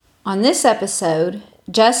On this episode,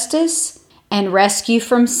 justice and rescue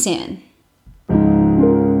from sin.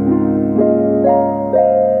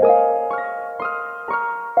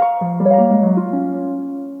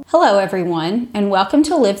 Hello everyone, and welcome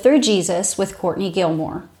to Live Through Jesus with Courtney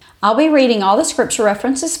Gilmore. I'll be reading all the scripture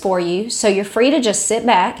references for you, so you're free to just sit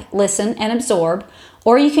back, listen, and absorb,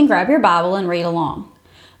 or you can grab your Bible and read along.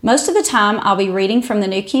 Most of the time, I'll be reading from the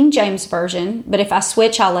New King James Version, but if I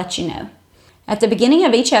switch, I'll let you know. At the beginning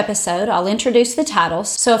of each episode, I'll introduce the titles,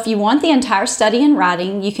 so if you want the entire study in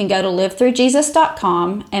writing, you can go to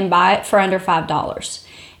livethroughjesus.com and buy it for under $5.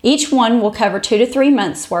 Each one will cover 2 to 3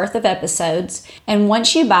 months worth of episodes, and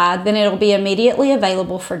once you buy, then it'll be immediately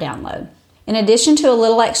available for download. In addition to a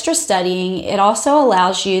little extra studying, it also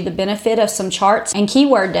allows you the benefit of some charts and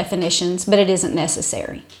keyword definitions, but it isn't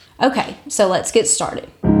necessary. Okay, so let's get started.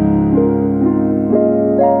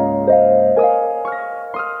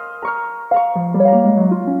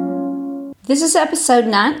 This is episode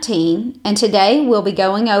 19, and today we'll be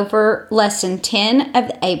going over lesson 10 of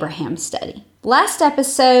the Abraham study. Last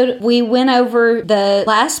episode, we went over the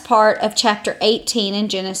last part of chapter 18 in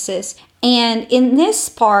Genesis, and in this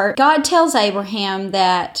part, God tells Abraham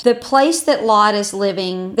that the place that Lot is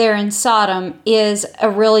living there in Sodom is a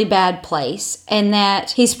really bad place, and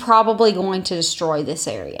that he's probably going to destroy this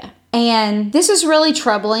area. And this is really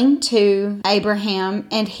troubling to Abraham,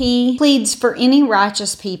 and he pleads for any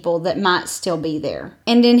righteous people that might still be there.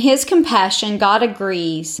 And in his compassion, God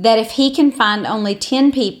agrees that if he can find only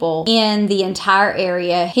 10 people in the entire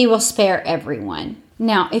area, he will spare everyone.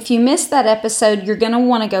 Now, if you missed that episode, you're going to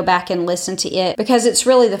want to go back and listen to it because it's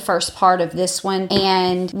really the first part of this one,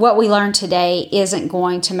 and what we learned today isn't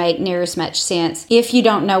going to make near as much sense if you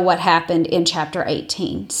don't know what happened in chapter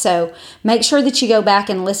 18. So make sure that you go back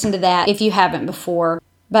and listen to that if you haven't before.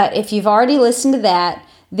 But if you've already listened to that,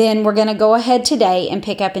 then we're going to go ahead today and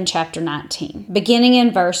pick up in chapter 19, beginning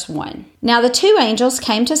in verse 1. Now the 2 angels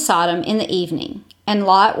came to Sodom in the evening, and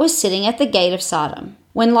Lot was sitting at the gate of Sodom.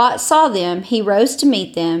 When Lot saw them, he rose to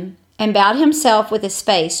meet them, and bowed himself with his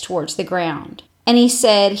face towards the ground. And he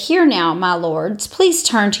said, "Hear now, my lords, please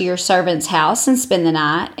turn to your servant's house and spend the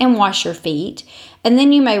night, and wash your feet, and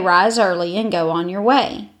then you may rise early and go on your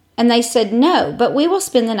way." And they said, "No, but we will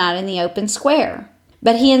spend the night in the open square."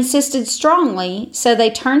 But he insisted strongly, so they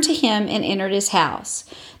turned to him and entered his house.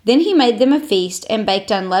 Then he made them a feast and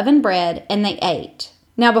baked unleavened bread, and they ate.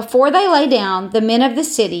 Now before they lay down, the men of the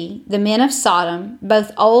city, the men of Sodom,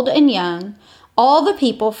 both old and young, all the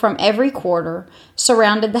people from every quarter,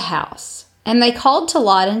 surrounded the house. And they called to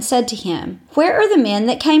Lot and said to him, "Where are the men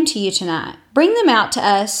that came to you tonight? Bring them out to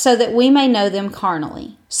us so that we may know them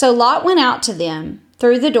carnally." So Lot went out to them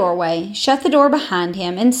through the doorway, shut the door behind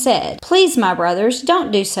him, and said, "Please, my brothers,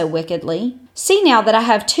 don't do so wickedly. See now that I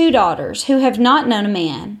have 2 daughters who have not known a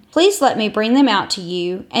man. Please let me bring them out to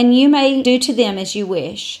you, and you may do to them as you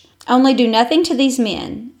wish. Only do nothing to these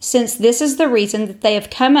men, since this is the reason that they have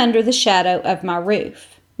come under the shadow of my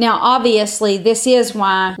roof." Now, obviously, this is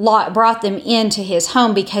why Lot brought them into his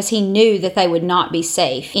home, because he knew that they would not be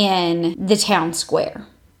safe in the town square.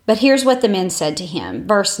 But here's what the men said to him,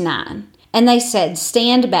 verse 9. And they said,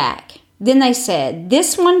 "Stand back." Then they said,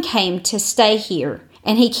 "This one came to stay here,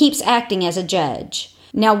 and he keeps acting as a judge.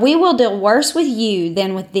 Now we will deal worse with you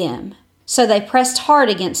than with them." So they pressed hard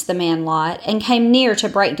against the man Lot and came near to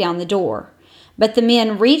break down the door. But the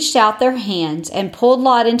men reached out their hands and pulled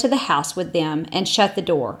Lot into the house with them and shut the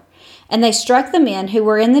door. And they struck the men who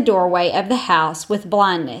were in the doorway of the house with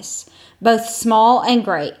blindness, both small and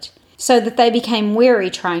great, so that they became weary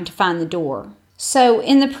trying to find the door. So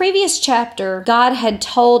in the previous chapter, God had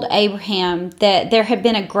told Abraham that there had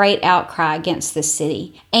been a great outcry against this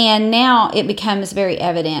city. And now it becomes very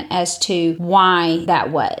evident as to why that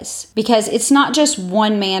was. Because it's not just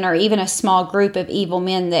one man or even a small group of evil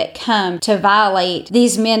men that come to violate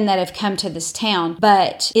these men that have come to this town,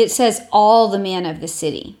 but it says all the men of the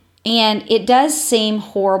city. And it does seem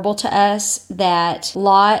horrible to us that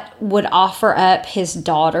Lot would offer up his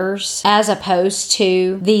daughters as opposed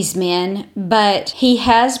to these men, but he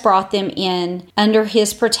has brought them in under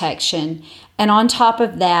his protection. And on top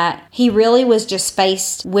of that, he really was just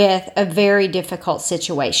faced with a very difficult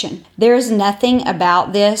situation. There is nothing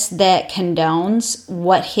about this that condones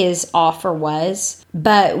what his offer was.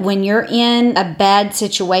 But when you're in a bad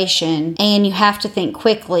situation and you have to think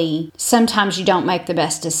quickly, sometimes you don't make the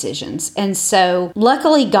best decisions. And so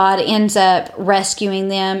luckily God ends up rescuing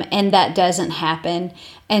them, and that doesn't happen.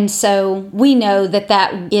 And so we know that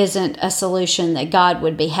that isn't a solution that God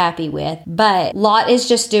would be happy with. But Lot is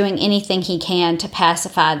just doing anything he can to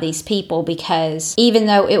pacify these people, because even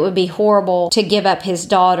though it would be horrible to give up his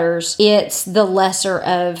daughters, it's the lesser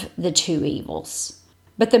of the two evils.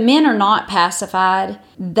 But the men are not pacified.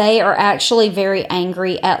 They are actually very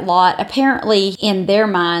angry at Lot. Apparently, in their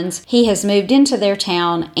minds, he has moved into their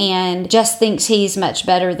town and just thinks he's much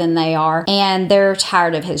better than they are, and they're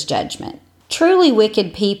tired of his judgment. Truly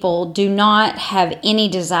wicked people do not have any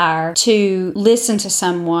desire to listen to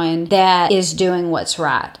someone that is doing what's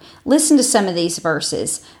right. Listen to some of these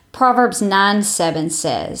verses. Proverbs 9:7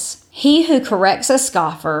 says, "He who corrects a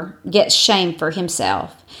scoffer gets shame for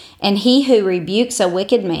himself, and he who rebukes a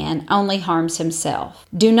wicked man only harms himself.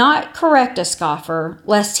 Do not correct a scoffer,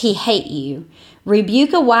 lest he hate you.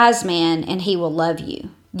 Rebuke a wise man, and he will love you.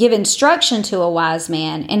 Give instruction to a wise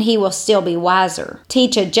man, and he will still be wiser.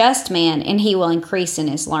 Teach a just man, and he will increase in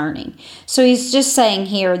his learning." So he's just saying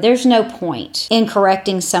here, there's no point in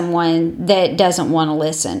correcting someone that doesn't want to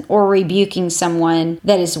listen, or rebuking someone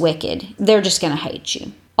that is wicked. They're just going to hate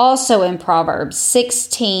you. Also in Proverbs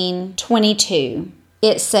 16:22,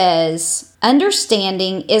 it says,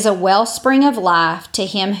 "Understanding is a wellspring of life to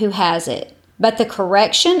him who has it, but the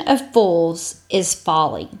correction of fools is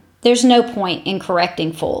folly." There's no point in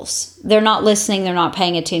correcting fools. They're not listening, they're not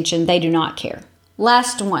paying attention, they do not care.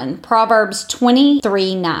 Last one, Proverbs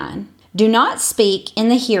 23:9. "Do not speak in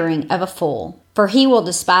the hearing of a fool, for he will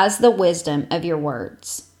despise the wisdom of your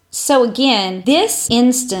words." So again, this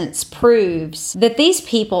instance proves that these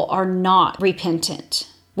people are not repentant.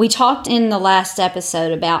 We talked in the last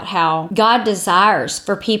episode about how God desires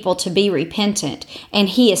for people to be repentant, and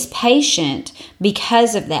He is patient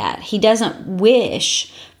because of that. He doesn't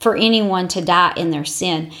wish for anyone to die in their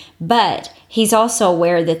sin, but He's also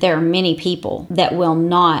aware that there are many people that will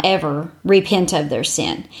not ever repent of their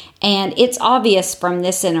sin. And it's obvious from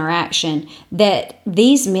this interaction that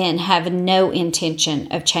these men have no intention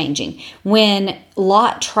of changing. When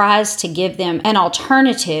Lot tries to give them an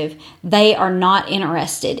alternative, they are not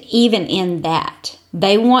interested even in that.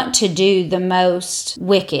 They want to do the most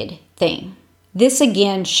wicked thing. This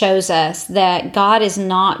again shows us that God is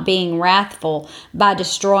not being wrathful by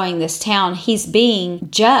destroying this town. He's being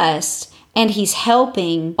just, and He's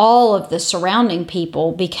helping all of the surrounding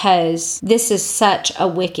people because this is such a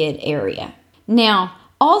wicked area. Now,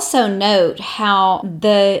 also note how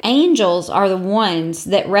the angels are the ones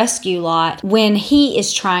that rescue Lot when he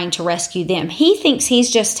is trying to rescue them. He thinks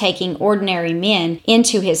he's just taking ordinary men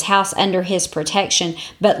into his house under his protection,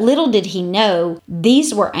 but little did he know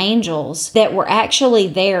these were angels that were actually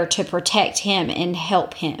there to protect him and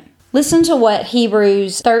help him. Listen to what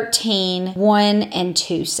Hebrews 13:1 and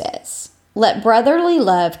 2 says. "Let brotherly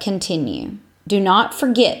love continue. Do not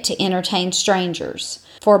forget to entertain strangers,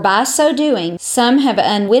 for by so doing, some have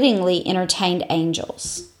unwittingly entertained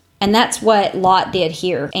angels." And that's what Lot did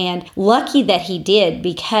here. And lucky that he did,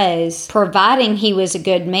 because providing he was a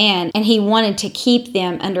good man and he wanted to keep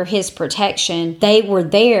them under his protection, they were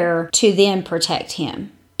there to then protect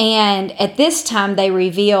him. And at this time, they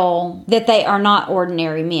reveal that they are not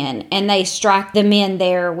ordinary men, and they strike the men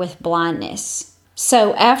there with blindness.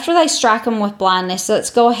 So after they strike them with blindness,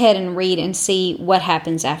 let's go ahead and read and see what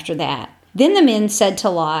happens after that. "Then the men said to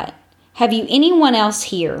Lot, 'Have you anyone else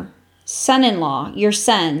here, son-in-law, your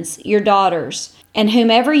sons, your daughters, and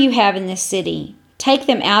whomever you have in this city? Take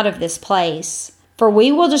them out of this place, for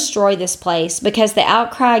we will destroy this place, because the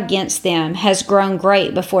outcry against them has grown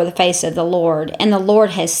great before the face of the Lord, and the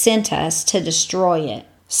Lord has sent us to destroy it.'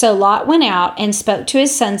 So Lot went out and spoke to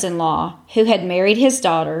his sons-in-law, who had married his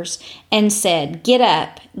daughters, and said, 'Get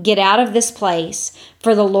up, get out of this place,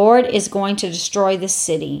 for the Lord is going to destroy this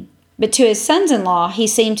city.' But to his sons-in-law he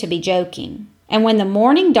seemed to be joking. And when the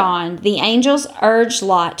morning dawned, the angels urged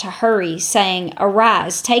Lot to hurry, saying,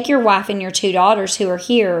 'Arise, take your wife and your 2 daughters who are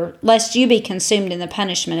here, lest you be consumed in the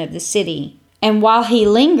punishment of the city.' And while he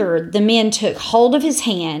lingered, the men took hold of his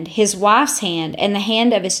hand, his wife's hand, and the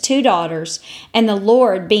hand of his 2 daughters, and the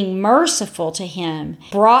Lord, being merciful to him,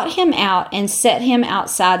 brought him out and set him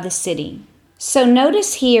outside the city. So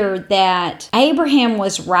notice here that Abraham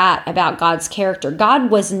was right about God's character.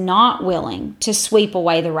 God was not willing to sweep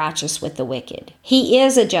away the righteous with the wicked. He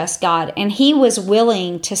is a just God, and he was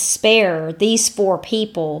willing to spare these 4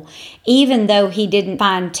 people, even though he didn't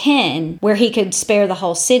find 10 where he could spare the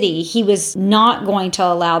whole city. He was not going to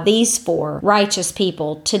allow these 4 righteous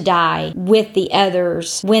people to die with the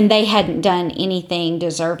others when they hadn't done anything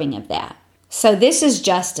deserving of that. So this is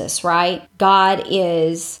justice, right? God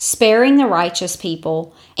is sparing the righteous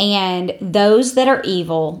people, and those that are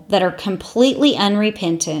evil, that are completely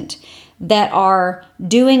unrepentant, that are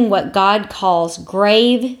doing what God calls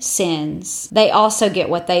grave sins, they also get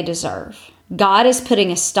what they deserve. God is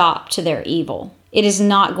putting a stop to their evil. It is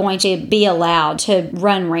not going to be allowed to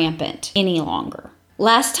run rampant any longer.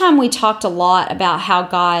 Last time we talked a lot about how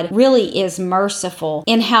God really is merciful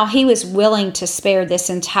in how he was willing to spare this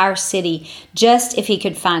entire city just if he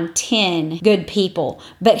could find 10 good people.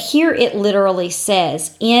 But here it literally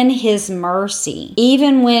says, in his mercy,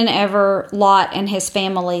 even whenever Lot and his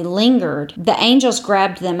family lingered, the angels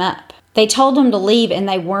grabbed them up. They told them to leave and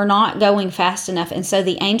they were not going fast enough. And so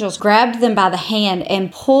the angels grabbed them by the hand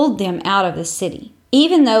and pulled them out of the city.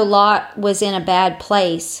 Even though Lot was in a bad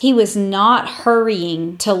place, he was not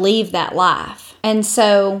hurrying to leave that life. And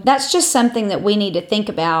so that's just something that we need to think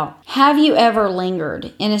about. Have you ever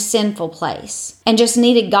lingered in a sinful place and just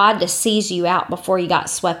needed God to seize you out before you got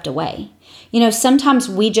swept away? Sometimes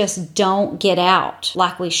we just don't get out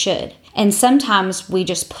like we should. And sometimes we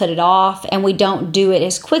just put it off and we don't do it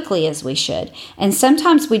as quickly as we should. And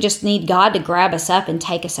sometimes we just need God to grab us up and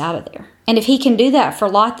take us out of there. And if he can do that for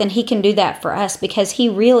Lot, then he can do that for us, because he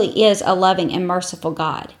really is a loving and merciful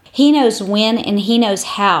God. He knows when and he knows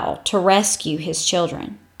how to rescue his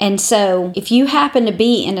children. And so if you happen to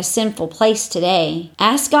be in a sinful place today,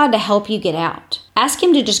 ask God to help you get out. Ask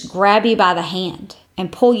him to just grab you by the hand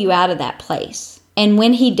and pull you out of that place. And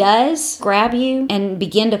when he does grab you and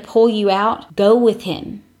begin to pull you out, go with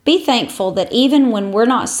him. Be thankful that even when we're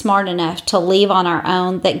not smart enough to leave on our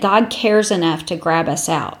own, that God cares enough to grab us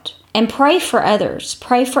out. And pray for others.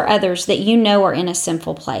 Pray for others that you know are in a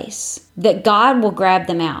sinful place, that God will grab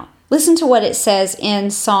them out. Listen to what it says in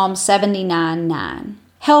Psalm 79:9.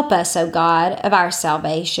 Help us, O God, of our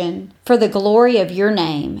salvation, for the glory of your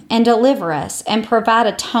name, and deliver us and provide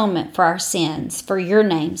atonement for our sins for your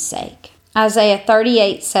name's sake. Isaiah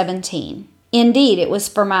 38:17. Indeed, it was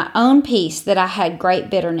for my own peace that I had great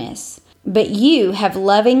bitterness, but you have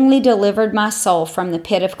lovingly delivered my soul from the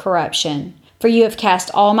pit of corruption, for you have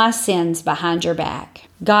cast all my sins behind your back.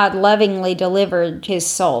 God lovingly delivered his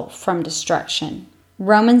soul from destruction.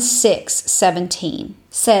 Romans 6:17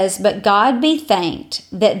 says, But God be thanked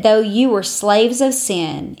that though you were slaves of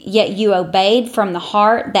sin, yet you obeyed from the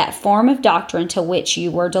heart that form of doctrine to which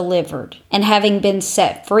you were delivered. And having been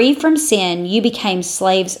set free from sin, you became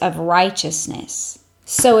slaves of righteousness.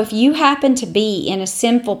 So if you happen to be in a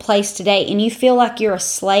sinful place today and you feel like you're a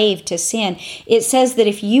slave to sin, it says that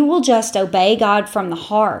if you will just obey God from the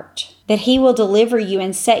heart, that he will deliver you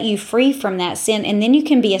and set you free from that sin, and then you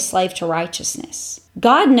can be a slave to righteousness.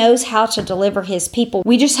 God knows how to deliver his people.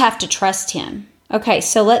 We just have to trust him. Okay,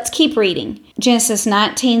 so let's keep reading. Genesis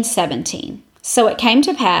 19:17. So it came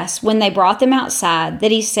to pass, when they brought them outside,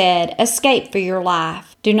 that he said, Escape for your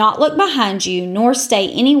life. Do not look behind you, nor stay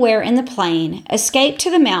anywhere in the plain. Escape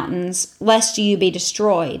to the mountains, lest you be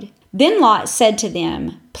destroyed. Then Lot said to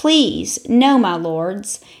them, Please, no, my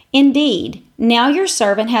lords. Indeed, now your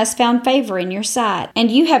servant has found favor in your sight,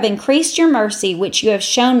 and you have increased your mercy which you have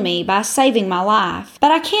shown me by saving my life.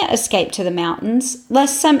 But I can't escape to the mountains,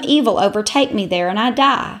 lest some evil overtake me there and I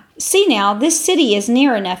die. See now, this city is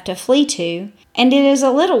near enough to flee to, and it is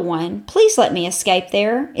a little one. Please let me escape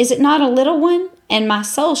there. Is it not a little one? And my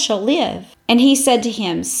soul shall live. And he said to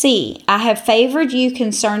him, See, I have favored you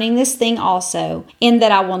concerning this thing also, in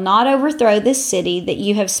that I will not overthrow this city that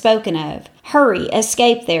you have spoken of. Hurry,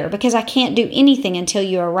 escape there, because I can't do anything until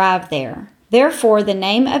you arrive there. Therefore the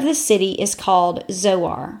name of the city is called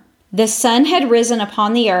Zoar. The sun had risen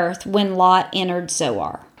upon the earth when Lot entered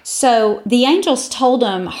Zoar. So the angels told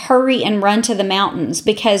him, hurry and run to the mountains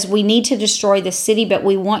because we need to destroy the city, but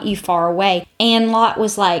we want you far away. And Lot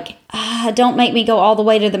was like, don't make me go all the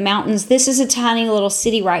way to the mountains. This is a tiny little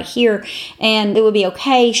city right here, and it would be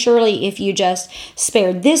okay, surely, if you just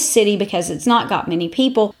spared this city because it's not got many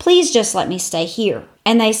people. Please just let me stay here.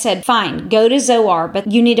 And they said, fine, go to Zoar,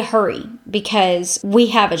 but you need to hurry because we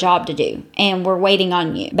have a job to do and we're waiting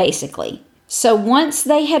on you, basically. So once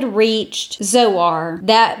they had reached Zoar,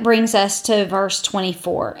 that brings us to verse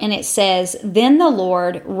 24. And it says, Then the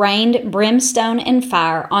Lord rained brimstone and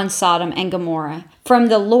fire on Sodom and Gomorrah from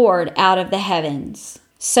the Lord out of the heavens.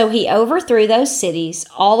 So he overthrew those cities,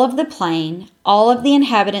 all of the plain, all of the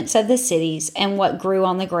inhabitants of the cities, and what grew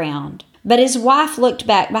on the ground. But his wife looked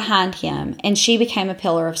back behind him, and she became a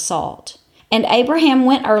pillar of salt. And Abraham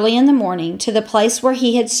went early in the morning to the place where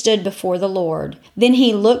he had stood before the Lord. Then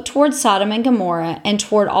he looked toward Sodom and Gomorrah, and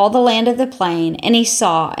toward all the land of the plain, and he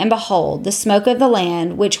saw, and behold, the smoke of the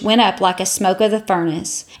land, which went up like a smoke of the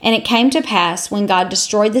furnace. And it came to pass, when God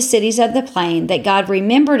destroyed the cities of the plain, that God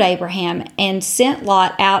remembered Abraham, and sent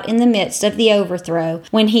Lot out in the midst of the overthrow,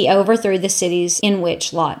 when he overthrew the cities in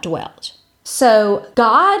which Lot dwelt. So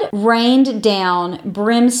God rained down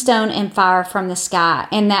brimstone and fire from the sky,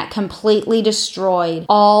 and that completely destroyed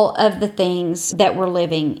all of the things that were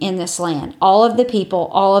living in this land. All of the people,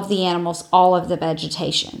 all of the animals, all of the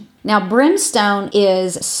vegetation. Now, brimstone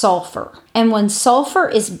is sulfur. And when sulfur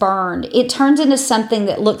is burned, it turns into something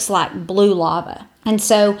that looks like blue lava. And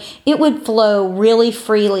so it would flow really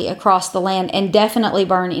freely across the land and definitely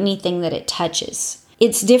burn anything that it touches.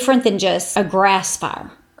 It's different than just a grass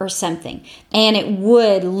fire or something. And it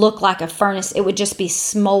would look like a furnace. It would just be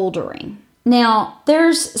smoldering. Now,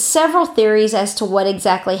 there's several theories as to what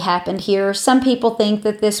exactly happened here. Some people think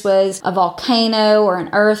that this was a volcano or an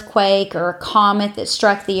earthquake or a comet that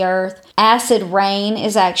struck the earth. Acid rain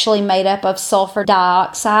is actually made up of sulfur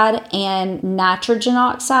dioxide and nitrogen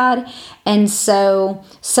oxide. And so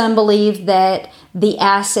some believe that the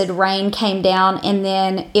acid rain came down and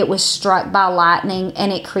then it was struck by lightning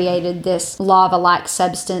and it created this lava-like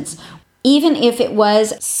substance. Even if it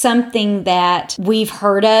was something that we've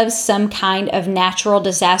heard of, some kind of natural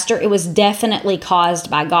disaster, it was definitely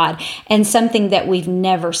caused by God and something that we've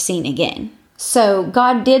never seen again. So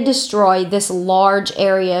God did destroy this large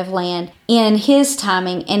area of land in His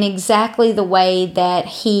timing and exactly the way that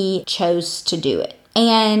He chose to do it.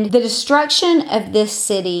 And the destruction of this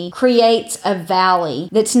city creates a valley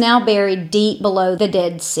that's now buried deep below the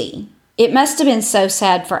Dead Sea. It must have been so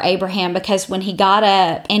sad for Abraham because when he got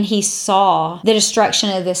up and he saw the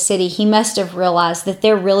destruction of this city, he must have realized that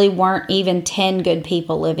there really weren't even 10 good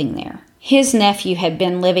people living there. His nephew had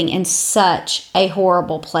been living in such a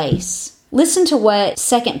horrible place. Listen to what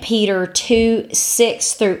 2 Peter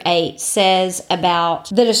 2:6-8 says about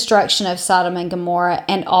the destruction of Sodom and Gomorrah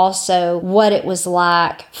and also what it was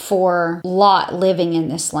like for Lot living in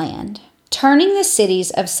this land. Turning the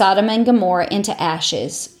cities of Sodom and Gomorrah into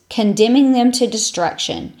ashes, condemning them to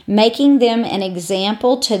destruction, making them an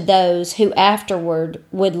example to those who afterward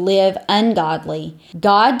would live ungodly,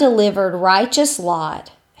 God delivered righteous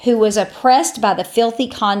Lot, who was oppressed by the filthy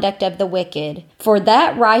conduct of the wicked. For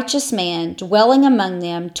that righteous man, dwelling among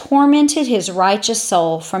them, tormented his righteous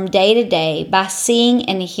soul from day to day by seeing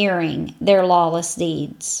and hearing their lawless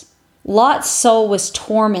deeds. Lot's soul was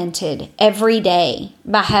tormented every day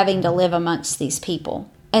by having to live amongst these people.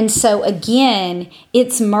 And so again,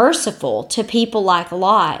 it's merciful to people like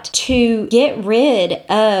Lot to get rid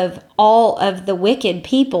of all of the wicked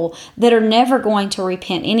people that are never going to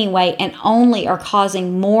repent anyway and only are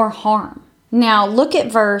causing more harm. Now look at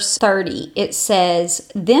verse 30. It says,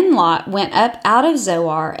 Then Lot went up out of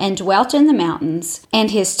Zoar and dwelt in the mountains,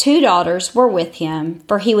 and his 2 daughters were with him,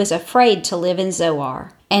 for he was afraid to live in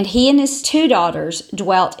Zoar. And he and his 2 daughters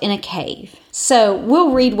dwelt in a cave. So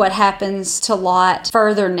we'll read what happens to Lot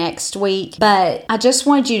further next week, but I just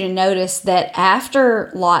want you to notice that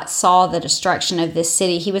after Lot saw the destruction of this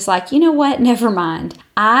city, he was like, you know what, never mind.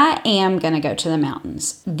 I am going to go to the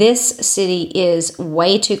mountains. This city is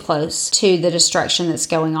way too close to the destruction that's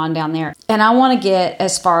going on down there, and I want to get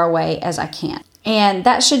as far away as I can. And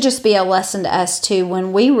that should just be a lesson to us too.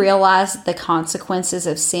 When we realize the consequences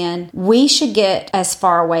of sin, we should get as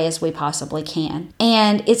far away as we possibly can.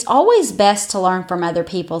 And it's always best to learn from other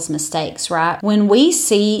people's mistakes, right? When we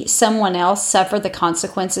see someone else suffer the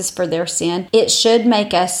consequences for their sin, it should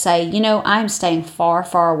make us say, you know, I'm staying far,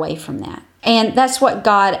 far away from that. And that's what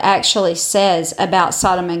God actually says about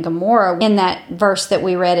Sodom and Gomorrah in that verse that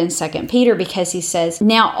we read in 2 Peter, because he says,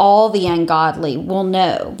 now all the ungodly will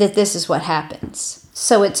know that this is what happens.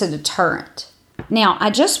 So it's a deterrent. Now, I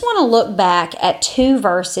just want to look back at 2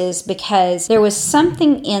 verses because there was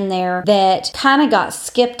something in there that kind of got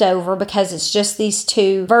skipped over because it's just these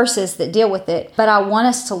 2 verses that deal with it. But I want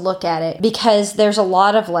us to look at it because there's a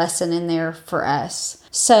lot of lesson in there for us.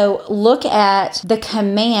 So look at the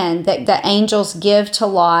command that the angels give to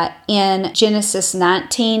Lot in Genesis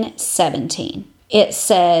 19:17. It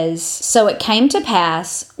says, So it came to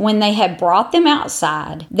pass, when they had brought them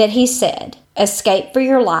outside, that he said, Escape for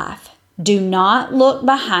your life. Do not look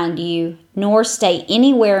behind you, nor stay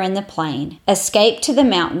anywhere in the plain. Escape to the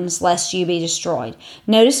mountains, lest you be destroyed.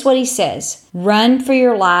 Notice what he says. Run for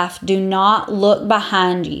your life. Do not look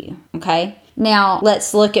behind you. Okay? Now,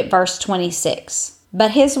 let's look at verse 26.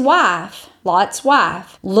 But his wife, Lot's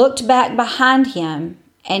wife, looked back behind him,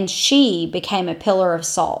 and she became a pillar of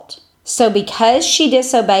salt. So because she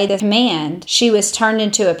disobeyed the command, she was turned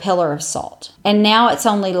into a pillar of salt. And now it's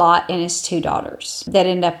only Lot and his 2 daughters that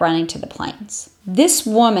end up running to the plains. This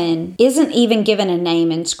woman isn't even given a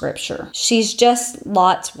name in Scripture. She's just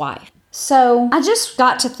Lot's wife. So I just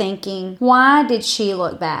got to thinking, why did she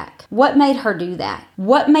look back? What made her do that?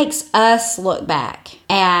 What makes us look back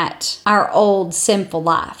at our old sinful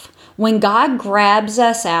life? When God grabs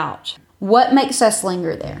us out, what makes us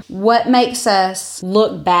linger there? What makes us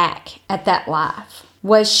look back at that life?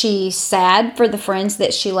 Was she sad for the friends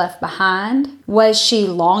that she left behind? Was she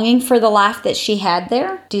longing for the life that she had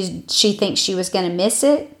there? Did she think she was going to miss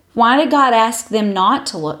it? Why did God ask them not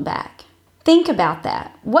to look back? Think about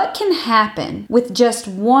that. What can happen with just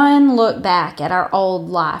one look back at our old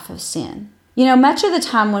life of sin? You know, much of the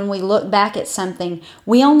time when we look back at something,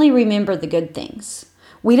 we only remember the good things.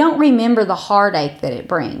 We don't remember the heartache that it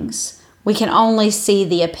brings. We can only see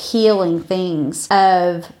the appealing things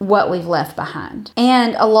of what we've left behind.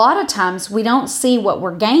 And a lot of times we don't see what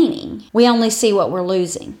we're gaining. We only see what we're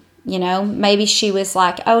losing. You know, maybe she was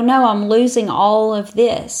like, oh no, I'm losing all of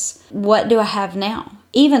this. What do I have now?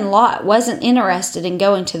 Even Lot wasn't interested in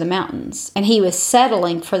going to the mountains, and he was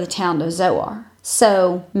settling for the town of Zoar.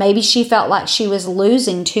 So maybe she felt like she was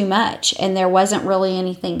losing too much and there wasn't really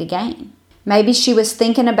anything to gain. Maybe she was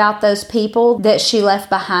thinking about those people that she left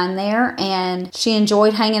behind there and she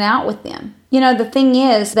enjoyed hanging out with them. You know, the thing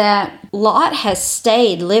is that Lot has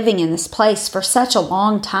stayed living in this place for such a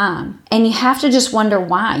long time. And you have to just wonder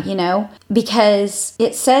why, you know, because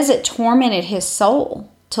it says it tormented his soul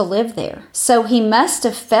to live there. So he must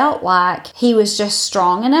have felt like he was just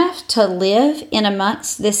strong enough to live in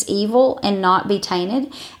amongst this evil and not be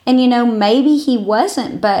tainted. And, you know, maybe he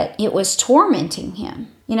wasn't, but it was tormenting him.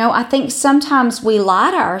 You know, I think sometimes we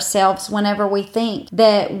lie to ourselves whenever we think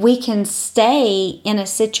that we can stay in a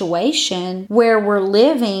situation where we're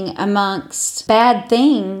living amongst bad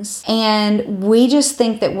things and we just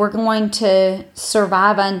think that we're going to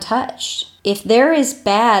survive untouched. If there is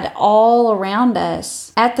bad all around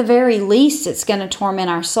us, at the very least, it's going to torment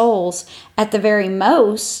our souls. At the very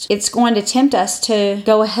most, it's going to tempt us to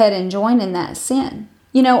go ahead and join in that sin.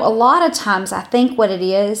 You know, a lot of times I think what it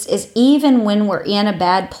is even when we're in a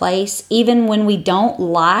bad place, even when we don't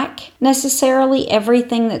like necessarily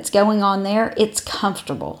everything that's going on there, it's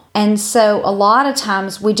comfortable. And so a lot of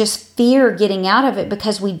times we just fear getting out of it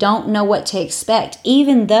because we don't know what to expect,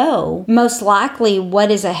 even though most likely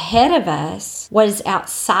what is ahead of us, what is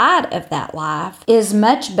outside of that life, is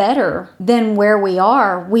much better than where we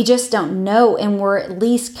are. We just don't know, and we're at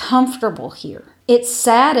least comfortable here. It's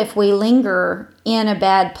sad if we linger in a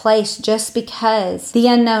bad place just because the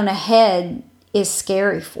unknown ahead is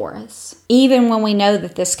scary for us, even when we know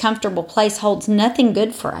that this comfortable place holds nothing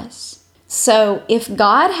good for us. So if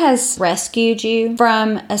God has rescued you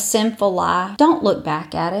from a sinful life, don't look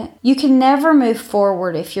back at it. You can never move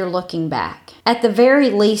forward if you're looking back. At the very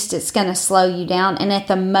least, it's going to slow you down, and at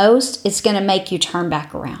the most, it's going to make you turn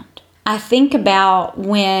back around. I think about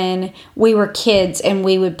when we were kids and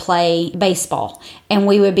we would play baseball and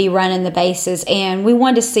we would be running the bases and we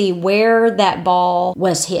wanted to see where that ball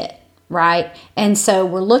was hit, right? And so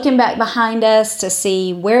we're looking back behind us to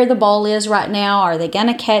see where the ball is right now. Are they going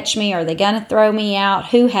to catch me? Are they going to throw me out?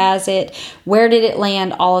 Who has it? Where did it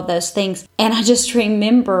land? All of those things. And I just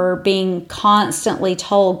remember being constantly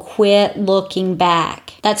told, quit looking back.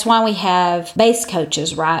 That's why we have base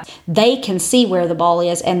coaches, right? They can see where the ball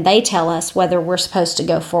is and they tell us whether we're supposed to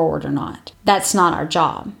go forward or not. That's not our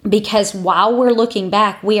job, because while we're looking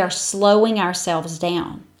back, we are slowing ourselves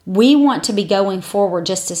down. We want to be going forward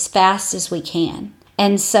just as fast as we can.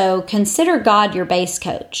 And so consider God your base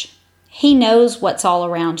coach. He knows what's all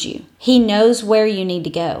around you. He knows where you need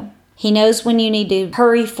to go. He knows when you need to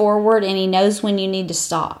hurry forward, and he knows when you need to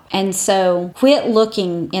stop. And so quit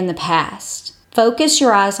looking in the past. Focus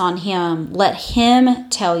your eyes on him. Let him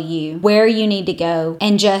tell you where you need to go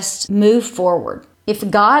and just move forward. If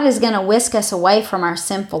God is going to whisk us away from our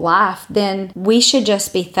sinful life, then we should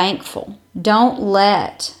just be thankful. Don't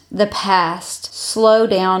let the past slow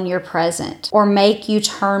down your present or make you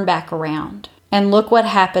turn back around. And look what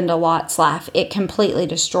happened to Lot's life. It completely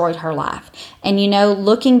destroyed her life. And you know,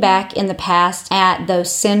 looking back in the past at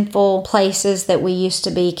those sinful places that we used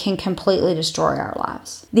to be can completely destroy our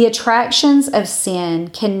lives. The attractions of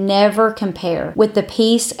sin can never compare with the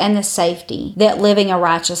peace and the safety that living a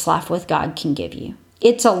righteous life with God can give you.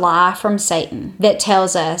 It's a lie from Satan that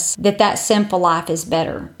tells us that that sinful life is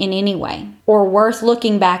better in any way or worth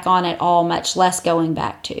looking back on at all, much less going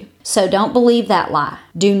back to. So don't believe that lie.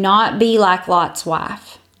 Do not be like Lot's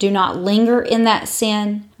wife. Do not linger in that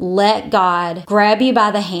sin. Let God grab you by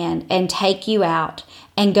the hand and take you out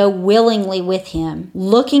and go willingly with Him,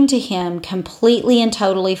 looking to Him completely and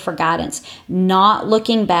totally for guidance, not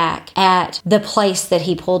looking back at the place that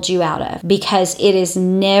He pulled you out of, because it is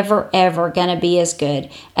never, ever going to be as good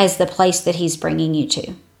as the place that He's bringing you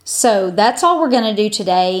to. So that's all we're going to do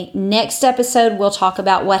today. Next episode, we'll talk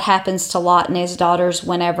about what happens to Lot and his daughters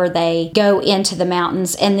whenever they go into the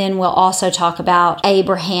mountains. And then we'll also talk about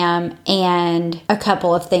Abraham and a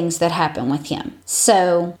couple of things that happen with him.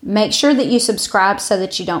 So make sure that you subscribe so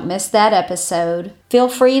that you don't miss that episode. Feel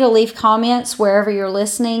free to leave comments wherever you're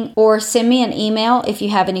listening, or send me an email if you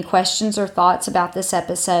have any questions or thoughts about this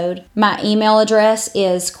episode. My email address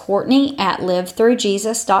is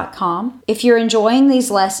Courtney@livethroughjesus.com. If you're enjoying these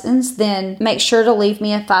lessons, then make sure to leave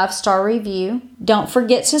me a 5-star review. Don't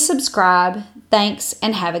forget to subscribe. Thanks,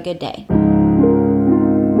 and have a good day.